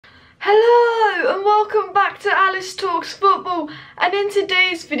Hello and welcome back to Alice Talks Football, and in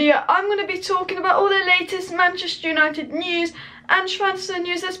today's video I'm going to be talking about all the latest Manchester United news and transfer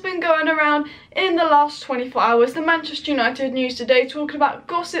news that's been going around in the last 24 hours. The Manchester United news today, talking about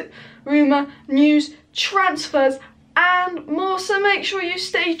gossip, rumour, news, transfers and more, so make sure you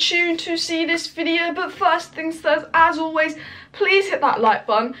stay tuned to see this video. But first things first, as always, please hit that like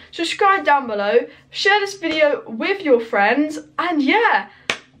button, subscribe down below, share this video with your friends, and yeah,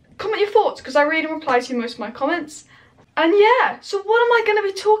 comment your thoughts because I read and reply to most of my comments. And yeah, so what am I going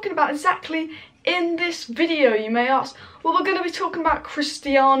to be talking about exactly in this video, you may ask? Well, we're going to be talking about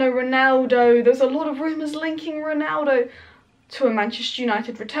Cristiano Ronaldo. There's a lot of rumours linking Ronaldo to a Manchester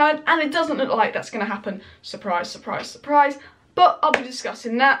United return, and it doesn't look like that's going to happen. Surprise, surprise, surprise. But I'll be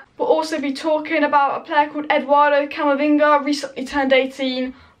discussing that. We'll also be talking about a player called Eduardo Camavinga, recently turned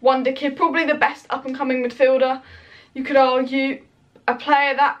 18, wonder kid, probably the best up-and-coming midfielder. You could argue a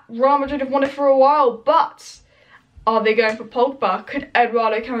player that Real Madrid have wanted for a while, but are they going for Pogba? Could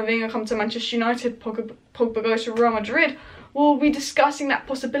Eduardo Camavinga come to Manchester United? Pogba goes to Real Madrid? We'll be discussing that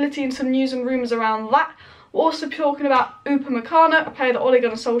possibility and some news and rumours around that. We're also talking about Upamecano, a player that Ole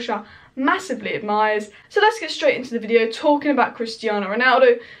Gunnar Solskjaer massively admires. So let's get straight into the video talking about Cristiano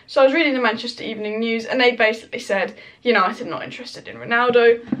Ronaldo. So I was reading the Manchester Evening News and they basically said United not interested in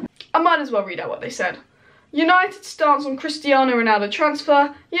Ronaldo. I might as well read out what they said. United stance on Cristiano Ronaldo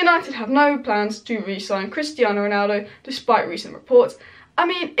transfer. United have no plans to re-sign Cristiano Ronaldo despite recent reports. I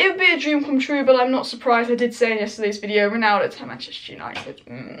mean, it would be a dream come true, but I'm not surprised. I did say in yesterday's video, Ronaldo to Manchester United.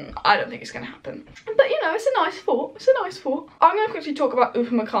 I don't think it's going to happen. But, you know, it's a nice thought. It's a nice thought. I'm going to quickly talk about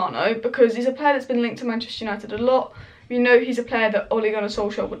Upamecano because he's a player that's been linked to Manchester United a lot. We know he's a player that Ole Gunnar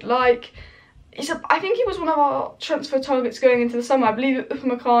Solskjaer would like. I think he was one of our transfer targets going into the summer. I believe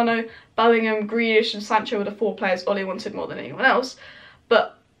Upamecano, Bellingham, Grealish and Sancho were the 4 players Ole wanted more than anyone else.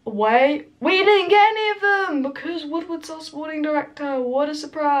 But we didn't get any of them because Woodward's our sporting director. What a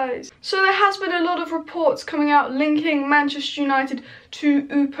surprise. So there has been a lot of reports coming out linking Manchester United to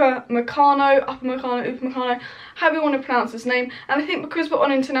Upamecano, however you want to pronounce his name. And I think because we're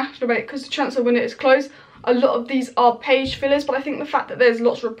on international break, because the transfer window is closed, a lot of these are page fillers, but I think the fact that there's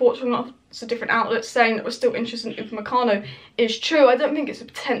lots of reports from lots of different outlets saying that we're still interested in Upamecano is true. I don't think it's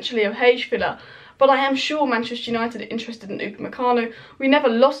potentially a page filler, but I am sure Manchester United are interested in Upamecano. We never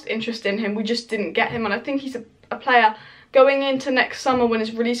lost interest in him, we just didn't get him, and I think he's a player going into next summer when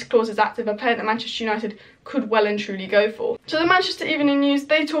his release clause is active, a player that Manchester United could well and truly go for. So the Manchester Evening News,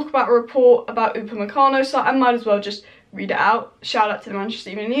 they talk about a report about Upamecano, so I might as well just read it out. Shout out to the Manchester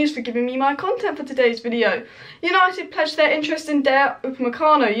Evening News for giving me my content for today's video. United pledged their interest in Dayot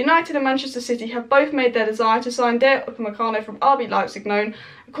Upamecano. United and Manchester City have both made their desire to sign Dayot Upamecano from RB Leipzig known,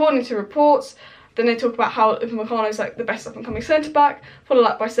 according to reports. Then they talk about how Upamecano is like the best up-and-coming centre-back, followed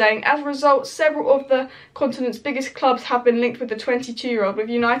up by saying, as a result, several of the continent's biggest clubs have been linked with the 22-year-old, with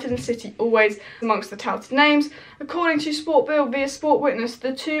United and City always amongst the touted names. According to Sport Bill via Sport Witness,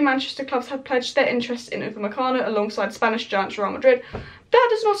 the 2 Manchester clubs have pledged their interest in Upamecano alongside Spanish giants Real Madrid. That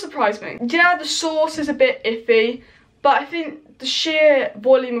does not surprise me. Yeah, the source is a bit iffy, but I think the sheer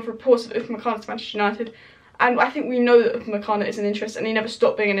volume of reports of Upamecano to Manchester United, and I think we know that Upamecano is an interest and he never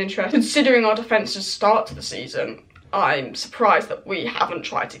stopped being an interest. Considering our defence's start to the season, I'm surprised that we haven't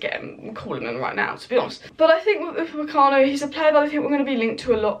tried to get him and call him in right now, to be honest. But I think with Upamecano, he's a player that I think we're going to be linked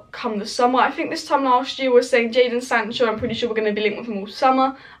to a lot come the summer. I think this time last year we were saying Jadon Sancho, I'm pretty sure we're going to be linked with him all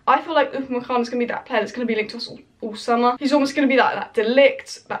summer. I feel like Upamecano is going to be that player that's going to be linked to us all summer. He's almost going to be like that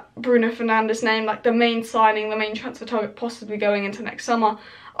Delict, that Bruno Fernandes name, like the main signing, the main transfer target possibly going into next summer.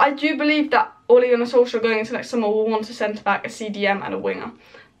 I do believe that Ole Gunnar Solskjaer going into next summer will want a centre-back, a CDM and a winger.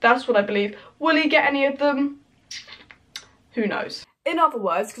 That's what I believe. Will he get any of them? Who knows? In other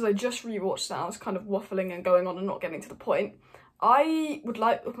words, because I just rewatched that, I was kind of waffling and going on and not getting to the point. I would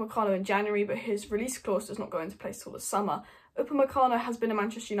like Upamecano in January, but his release clause does not go into place till the summer. Upamecano has been a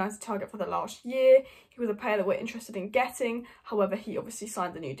Manchester United target for the last year. He was a player that we're interested in getting. However, he obviously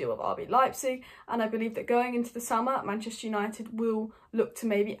signed a new deal with RB Leipzig. And I believe that going into the summer, Manchester United will look to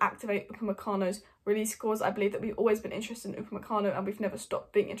maybe activate Upamecano's release clause. I believe that we've always been interested in Upamecano and we've never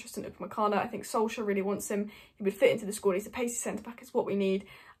stopped being interested in Upamecano. I think Solskjaer really wants him. He would fit into the squad. He's a pacey centre-back. It's what we need.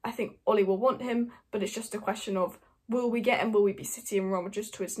 I think Ole will want him, but it's just a question of, will we get him? Will we be City and Real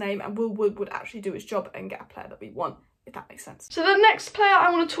Madrid to his name? And will Woodward actually do his job and get a player that we want? If that makes sense. So the next player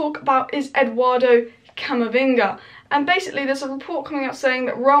I want to talk about is Eduardo Camavinga, and basically there's a report coming out saying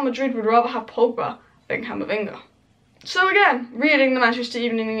that Real Madrid would rather have Pogba than Camavinga. So again, reading the Manchester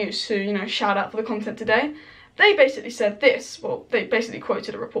Evening News, so you know, shout out for the content today, They basically said this, well, they basically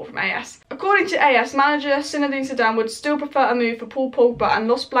quoted a report from AS. According to AS, manager Zinedine Zidane would still prefer a move for Paul Pogba, and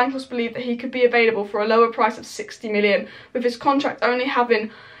Los Blancos believe that he could be available for a lower price of 60 million, with his contract only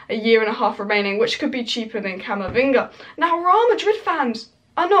having a year and a half remaining, which could be cheaper than Camavinga. Now, Real Madrid fans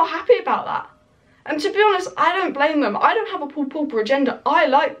are not happy about that. And to be honest, I don't blame them. I don't have a Paul Pogba agenda. I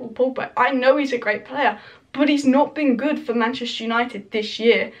like Paul Pogba. I know he's a great player, but he's not been good for Manchester United this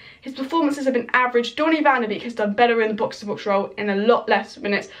year. His performances have been average. Donny van de Beek has done better in the box-to-box role in a lot less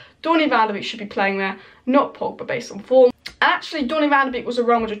minutes. Donny van de Beek should be playing there, not Pogba based on form. And actually, Donny van de Beek was a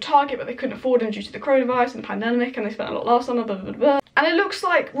Real Madrid target, but they couldn't afford him due to the coronavirus and the pandemic, and they spent a lot last summer, blah, blah, blah. And it looks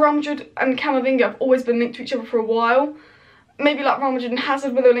like Real Madrid and Camavinga have always been linked to each other for a while. Maybe like Real Madrid and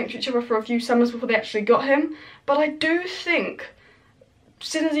Hazard, where they were linked to each other for a few summers before they actually got him. But I do think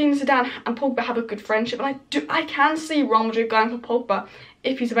Zinedine Zidane and Pogba have a good friendship, and I can see Real Madrid going for Pogba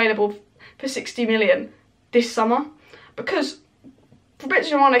if he's available for 60 million this summer. Because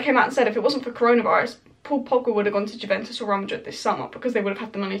Fabrizio Romano came out and said if it wasn't for coronavirus, Paul Pogba would have gone to Juventus or Real Madrid this summer, because they would have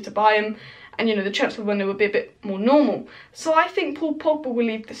had the money to buy him, and you know, the transfer window would be a bit more normal. So I think Paul Pogba will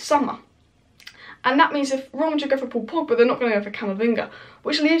leave this summer. And that means if Real Madrid go for Paul Pogba, they're not going to go for Camavinga,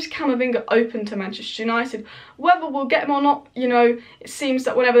 which leaves Camavinga open to Manchester United. Whether we'll get him or not, you know, it seems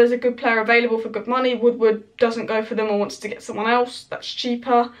that whenever there's a good player available for good money, Woodward doesn't go for them or wants to get someone else that's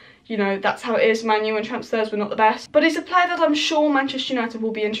cheaper. You know, that's how it is. Man Utd and transfers were not the best. But he's a player that I'm sure Manchester United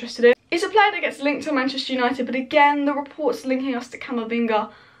will be interested in. He's a player that gets linked to Manchester United, but again, the reports linking us to Camavinga,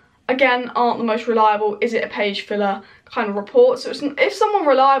 again, aren't the most reliable. Is it a page filler kind of report? So if someone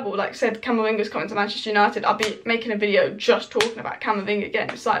reliable, like said Camavinga's coming to Manchester United, I'll be making a video just talking about Camavinga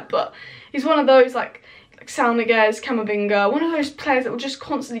getting his side. But he's one of those like Sal Niguez, Camavinga, one of those players that will just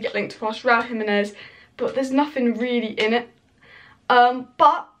constantly get linked to us, Raul Jimenez, but there's nothing really in it.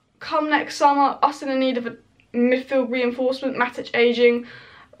 But come next summer, us in the need of a midfield reinforcement, Matic ageing,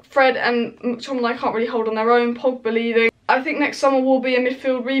 Fred and McTominay can't really hold on their own, Pogba leaving. I think next summer will be a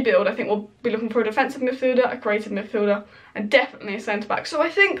midfield rebuild. I think we'll be looking for a defensive midfielder, a creative midfielder, and definitely a centre-back. So I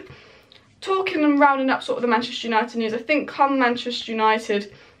think, talking and rounding up sort of the Manchester United news, I think come Manchester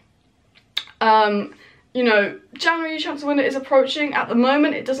United, you know, January transfer window is approaching. At the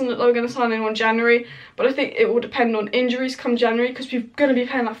moment, it doesn't look like we're going to sign anyone in January, but I think it will depend on injuries come January, because we're going to be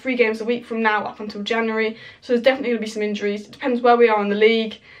playing like 3 games a week from now up until January, so there's definitely going to be some injuries. It depends where we are in the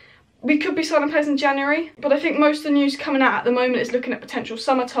league. We could be signing players in January, but I think most of the news coming out at the moment is looking at potential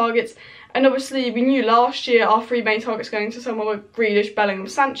summer targets. And obviously, we knew last year our 3 main targets going to someone with Grealish, Bellingham,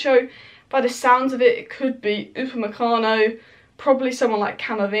 Sancho. By the sounds of it, it could be Upamecano, probably someone like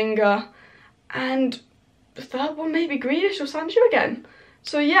Camavinga, and the third one maybe Grealish or Sancho again.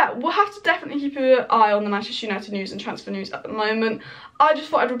 So yeah, we'll have to definitely keep an eye on the Manchester United news and transfer news at the moment. I just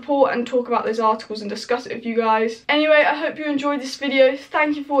thought I'd report and talk about those articles and discuss it with you guys. Anyway, I hope you enjoyed this video.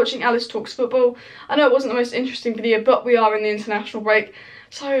 Thank you for watching Alice Talks Football. I know it wasn't the most interesting video, but we are in the international break,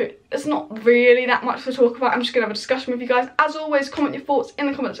 so there's not really that much to talk about. I'm just going to have a discussion with you guys. As always, comment your thoughts in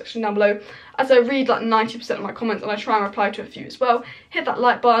the comment section down below, as I read like 90% of my comments and I try and reply to a few as well. Hit that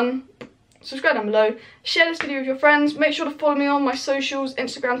like button. Subscribe down below, share this video with your friends, make sure to follow me on my socials,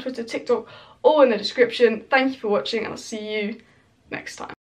 Instagram, Twitter, TikTok, all in the description. Thank you for watching, and I'll see you next time.